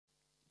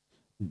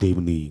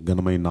దేవుని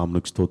ఘనమైన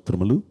నామమునకు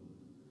స్తోత్రములు.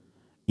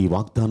 ఈ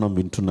వాగ్దానం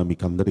వింటున్న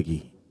మీకందరికీ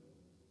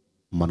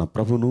మన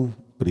ప్రభును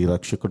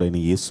ప్రియరక్షకుడైన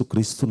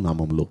యేసుక్రీస్తు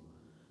నామములో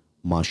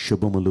మా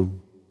శుభములు,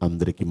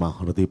 అందరికీ మా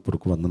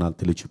హృదయపూర్వక వందనాలు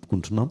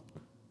తెలియచెప్పుకుంటున్నాం.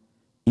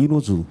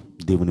 ఈరోజు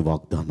దేవుని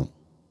వాగ్దానం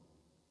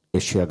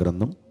యెషయా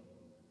గ్రంథం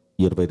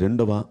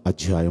 22వ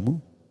అధ్యాయము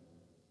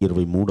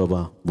 23వ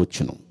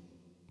వచనం.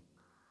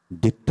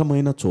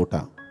 దిట్టమైన చోట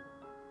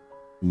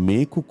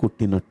మేకు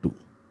కొట్టినట్టు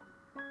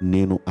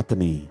నేను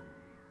అతని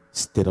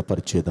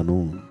స్థిరపరిచేదను.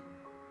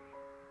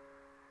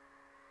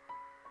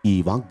 ఈ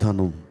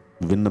వాగ్దానం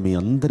విన్న మీ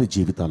అందరి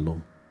జీవితాల్లో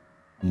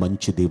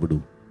మంచి దేవుడు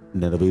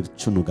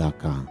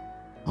నెరవేర్చునుగాక.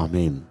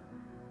 ఆమేన్.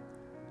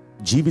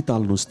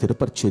 జీవితాలను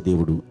స్థిరపరిచే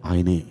దేవుడు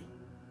ఆయనే.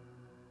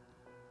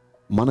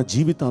 మన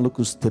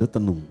జీవితాలకు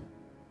స్థిరతను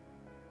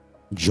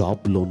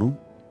జాబ్లోను,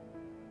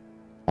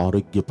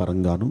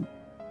 ఆరోగ్యపరంగాను,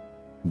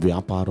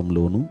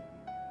 వ్యాపారంలోను,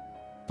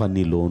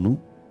 పనిలోను,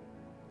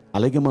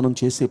 అలాగే మనం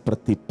చేసే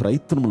ప్రతి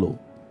ప్రయత్నంలో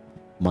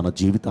మన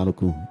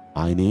జీవితాలకు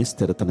ఆయనే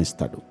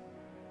స్థిరతనిస్తాడు.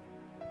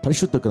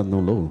 పరిశుద్ధ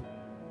గ్రంథంలో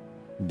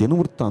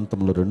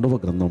దినవృత్తాంతంలో 2వ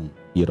గ్రంథం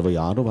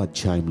 26వ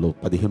అధ్యాయంలో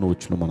 15వ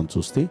వచనం మనం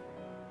చూస్తే,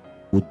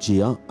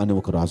 ఉజ్జియా అనే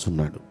ఒక రాజు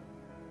ఉన్నాడు.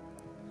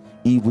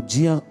 ఈ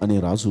ఉజ్జియా అనే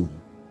రాజు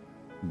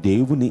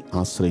దేవుని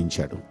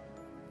ఆశ్రయించాడు.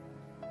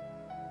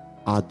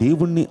 ఆ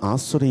దేవుణ్ణి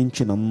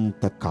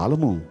ఆశ్రయించినంత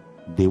కాలము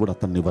దేవుడు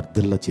అతన్ని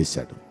వర్ధిల్ల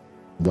చేశాడు.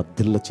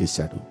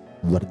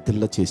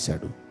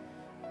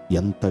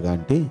 ఎంతగా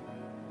అంటే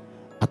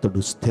అతడు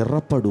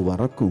స్థిరపడు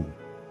వరకు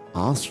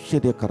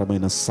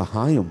ఆశ్చర్యకరమైన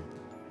సహాయం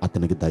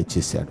అతనికి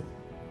దయచేశాడు.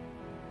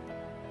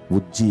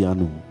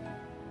 ఉజ్జియాను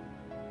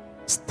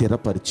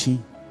స్థిరపరిచి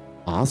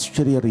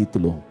ఆశ్చర్య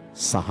రీతిలో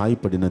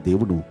సహాయపడిన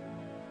దేవుడు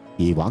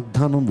ఈ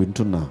వాగ్దానం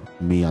వింటున్న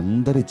మీ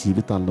అందరి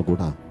జీవితాలను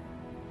కూడా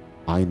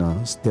ఆయన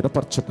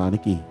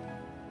స్థిరపరచటానికి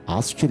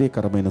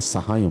ఆశ్చర్యకరమైన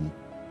సహాయం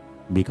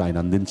మీకు ఆయన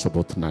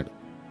అందించబోతున్నాడు.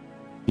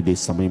 ఇదే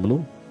సమయంలో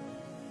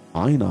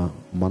ఆయన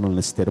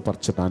మనల్ని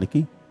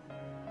స్థిరపరచటానికి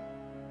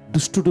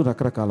దుష్టుడు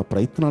రకరకాల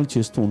ప్రయత్నాలు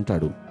చేస్తూ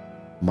ఉంటాడు.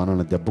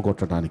 మనల్ని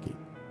దెబ్బకొట్టడానికి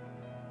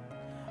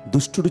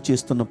దుష్టుడు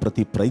చేస్తున్న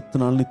ప్రతి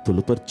ప్రయత్నాల్ని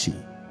తొలిపరిచి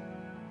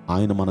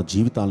ఆయన మన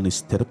జీవితాలని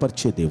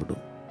స్థిరపరిచే దేవుడు.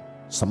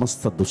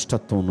 సమస్త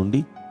దుష్టత్వం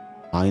నుండి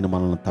ఆయన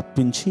మనల్ని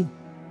తప్పించి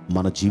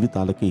మన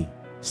జీవితాలకి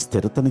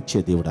స్థిరతనిచ్చే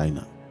దేవుడు ఆయన.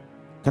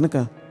 కనుక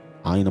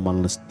ఆయన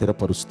మనల్ని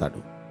స్థిరపరుస్తాడు.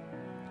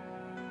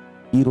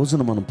 ఈ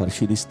రోజున మనం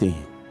పరిశీలిస్తే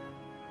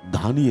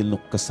దానియేలుని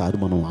ఒక్కసారి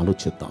మనం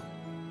ఆలోచిద్దాం.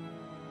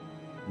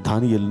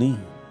 దానియేలుని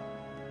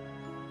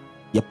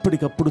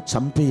ఎప్పటికప్పుడు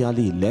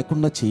చంపేయాలి,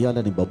 లేకుండా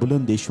చేయాలని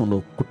బబులోను దేశంలో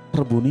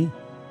కుట్రబూని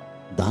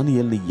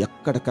దానియేలుని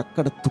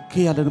ఎక్కడికక్కడ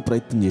తుక్కేయాలని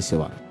ప్రయత్నం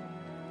చేసేవారు.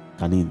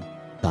 కానీ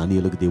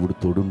దానియేలుకు దేవుడు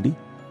తోడుండి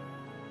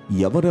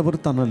ఎవరెవరు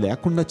తన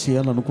లేకుండా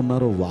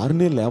చేయాలనుకున్నారో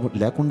వారినే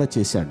లేకుండా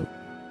చేశాడు.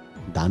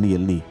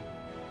 దానియేలుని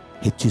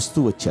హెచ్చిస్తూ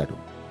వచ్చాడు.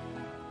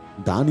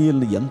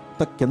 దానియేలుని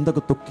ఎంత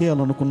కిందకు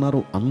తొక్కేయాలనుకున్నారో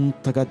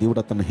అంతగా దేవుడు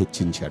అతన్ని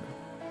హెచ్చించాడు.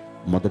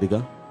 మొదటిగా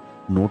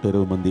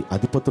 120 మంది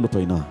అధిపతుల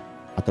పైన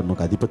అతను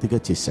ఒక అధిపతిగా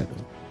చేశాడు.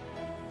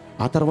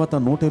 ఆ తర్వాత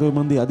 120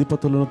 మంది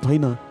అధిపతుల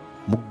పైన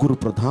 3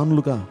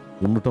 ప్రధానులుగా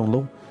ఉండటంలో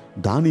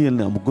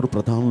దానియేలుని ఆ 3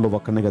 ప్రధానుల్లో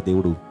ఒకనిగా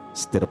దేవుడు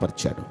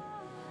స్థిరపరిచాడు.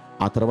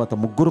 ఆ తర్వాత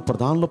 3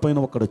 ప్రధానుల పైన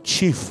ఒకడు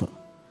చీఫ్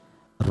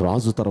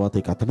రాజు. తర్వాత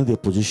ఇక అతనిదే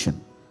పొజిషన్.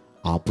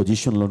 ఆ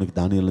పొజిషన్లోనికి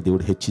దానియేలుని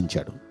దేవుడు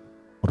హెచ్చించాడు.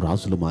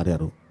 రాజులు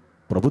మారారు,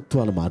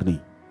 ప్రభుత్వాలు మారినాయి,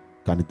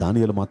 కానీ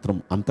దానియేలు మాత్రం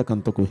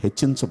అంతకంతకు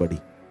హెచ్చించబడి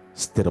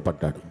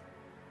స్థిరపడ్డాడు.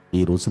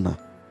 ఈ రోజున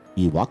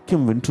ఈ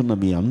వాక్యం వింటున్న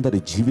మీ అందరి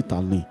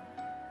జీవితాల్ని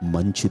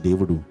మంచి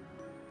దేవుడు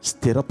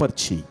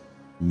స్థిరపరిచి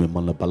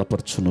మిమ్మల్ని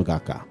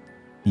బలపరచునుగాక.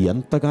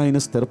 ఎంతగా ఆయన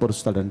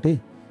స్థిరపరుస్తాడంటే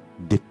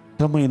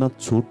దిట్టమైన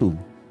చోటు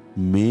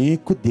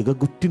మేకు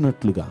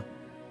దిగగుట్టినట్లుగా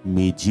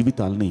మీ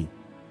జీవితాల్ని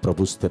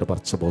ప్రభు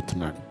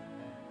స్థిరపరచబోతున్నాడు.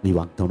 ఈ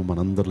వాగ్దానం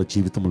మనందరి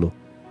జీవితంలో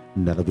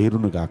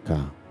నెరవేరునుగాక.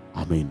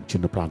 ఆమేన్.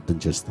 చిన్న ప్రార్థన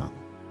చేస్తాను.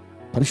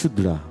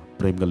 పరిశుద్ధుడా,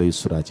 ప్రేమగల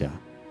యేసురాజా,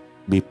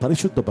 మీ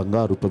పరిశుద్ధ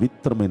బంగారు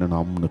పవిత్రమైన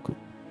నామమునకు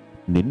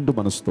నిండు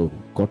మనసుతో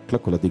కోట్ల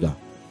కొలదిగా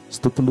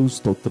స్తుతులు,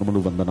 స్తోత్రములు,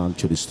 వందనాలు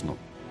చెల్లిస్తున్నాం.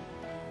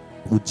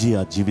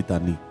 ఉజ్జియా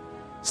జీవితాన్ని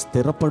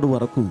స్థిరపడు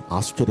వరకు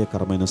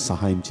ఆశ్చర్యకరమైన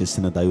సహాయం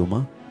చేసిన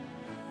దైవమా,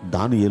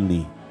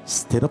 దానియేలుని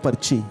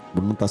స్థిరపరిచి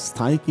ఉన్నత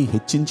స్థాయికి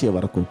హెచ్చించే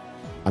వరకు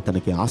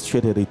అతనికి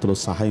ఆశ్చర్య రీతిలో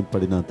సహాయం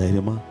పడిన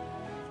ధైర్యమా,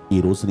 ఈ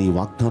రోజున ఈ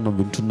వాగ్దానం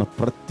వింటున్న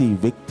ప్రతి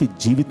వ్యక్తి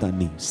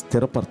జీవితాన్ని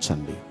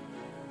స్థిరపరచండి.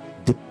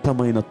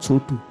 దిట్టమైన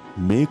చోటు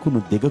మేకును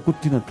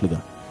దిగకుట్టినట్లుగా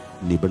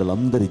నీ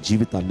బిడ్డలందరి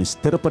జీవితాన్ని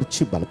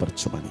స్థిరపరిచి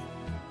బలపరచమని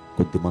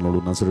కొద్ది మనలు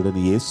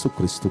నజరుడని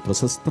యేసుక్రీస్తు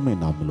ప్రశస్తమైన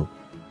నామములో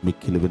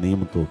మిక్కిలి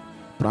వినయముతో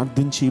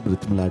ప్రార్థించి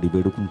బ్రతిమలాడి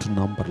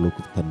వేడుకుంటున్నాం పరలోక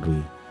తండ్రి.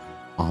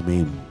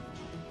 ఆమేన్.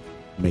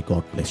 May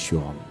God bless you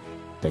all.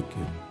 Thank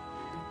you.